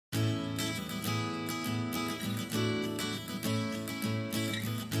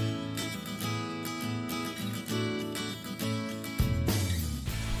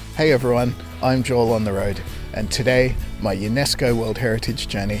Hey everyone, I'm Joel on the road, and today my UNESCO World Heritage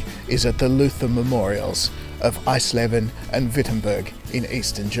journey is at the Luther memorials of Eisleben and Wittenberg in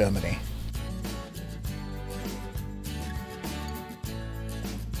eastern Germany.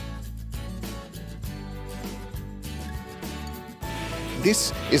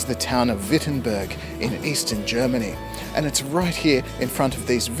 This is the town of Wittenberg in eastern Germany, and it's right here in front of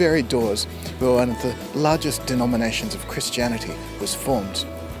these very doors where one of the largest denominations of Christianity was formed.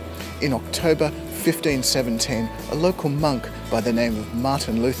 In October 1517, a local monk by the name of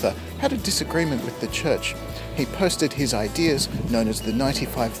Martin Luther had a disagreement with the church. He posted his ideas, known as the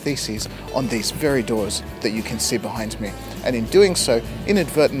 95 Theses, on these very doors that you can see behind me, and in doing so,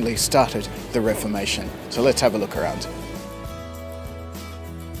 inadvertently started the Reformation. So let's have a look around.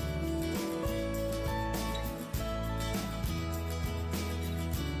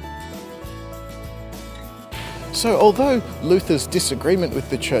 So although Luther's disagreement with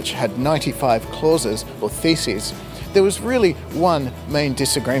the church had 95 clauses or theses, there was really one main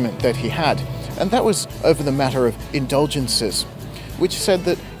disagreement that he had, and that was over the matter of indulgences, which said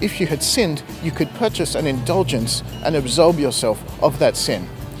that if you had sinned, you could purchase an indulgence and absolve yourself of that sin.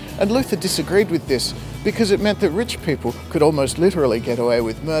 And Luther disagreed with this because it meant that rich people could almost literally get away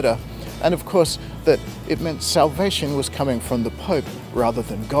with murder, and of course that it meant salvation was coming from the Pope rather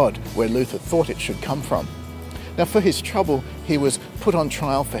than God, where Luther thought it should come from. Now, for his trouble, he was put on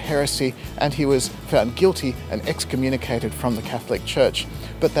trial for heresy and he was found guilty and excommunicated from the Catholic Church,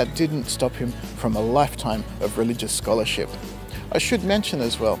 but that didn't stop him from a lifetime of religious scholarship. I should mention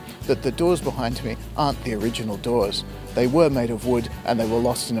as well that the doors behind me aren't the original doors. They were made of wood and they were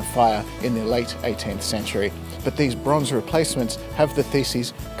lost in a fire in the late 18th century, but these bronze replacements have the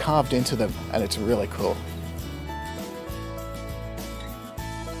theses carved into them, and it's really cool.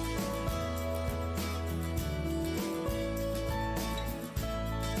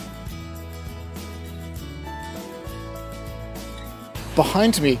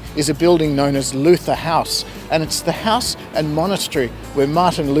 Behind me is a building known as Luther House, and it's the house and monastery where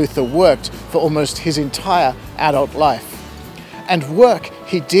Martin Luther worked for almost his entire adult life. And work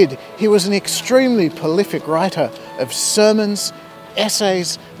he did. He was an extremely prolific writer of sermons,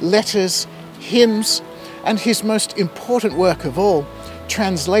 essays, letters, hymns, and his most important work of all,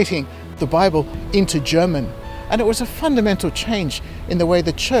 translating the Bible into German. And it was a fundamental change in the way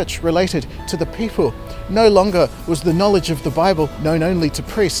the church related to the people. No longer was the knowledge of the Bible known only to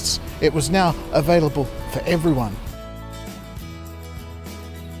priests. It was now available for everyone.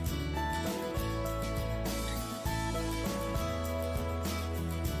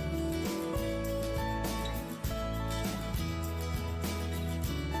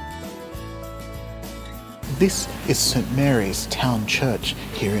 This is St. Mary's town church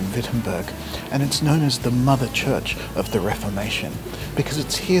here in Wittenberg, and it's known as the Mother Church of the Reformation because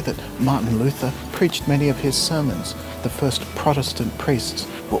it's here that Martin Luther preached many of his sermons. The first Protestant priests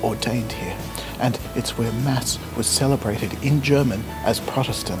were ordained here, and it's where Mass was celebrated in German as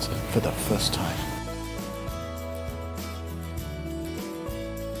Protestants for the first time.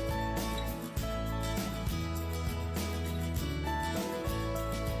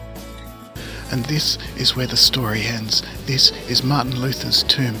 And this is where the story ends. This is Martin Luther's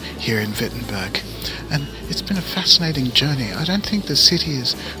tomb here in Wittenberg. And it's been a fascinating journey. I don't think the city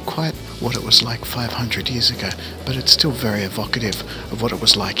is quite what it was like 500 years ago, but it's still very evocative of what it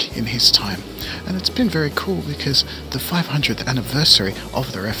was like in his time. And it's been very cool because the 500th anniversary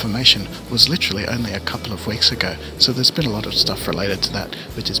of the Reformation was literally only a couple of weeks ago. So there's been a lot of stuff related to that,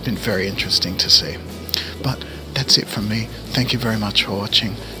 which has been very interesting to see. But that's it from me. Thank you very much for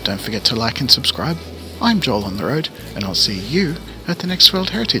watching. Don't forget to like and subscribe. I'm Joel on the road, and I'll see you at the next World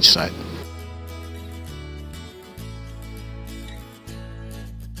Heritage site.